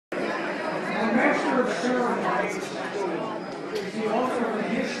ceremonies is the author of a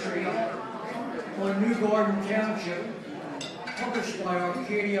history on New Garden Township, published by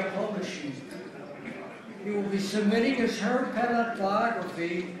Arcadia Publishing. He will be submitting his Herb Pettit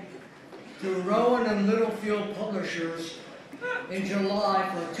biography to Rowan and Littlefield Publishers in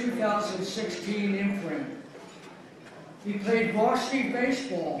July for a 2016 imprint. He played varsity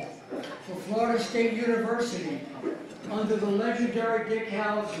baseball for Florida State University under the legendary Dick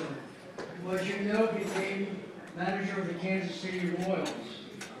Hauser, who, as you know, became manager of the Kansas City Royals.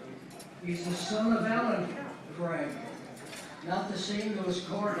 He's the son of Alan Craig, not the St. Louis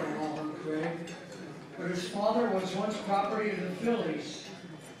Cardinal Alan Craig, but his father was once property of the Phillies,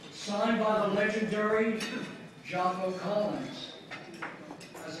 signed by the legendary Jocko Collins.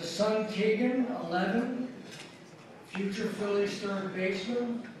 As a son, Keegan, 11, future Phillies third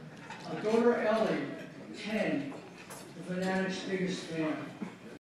baseman, a daughter, Ellie, 10, the Fanatic's biggest fan.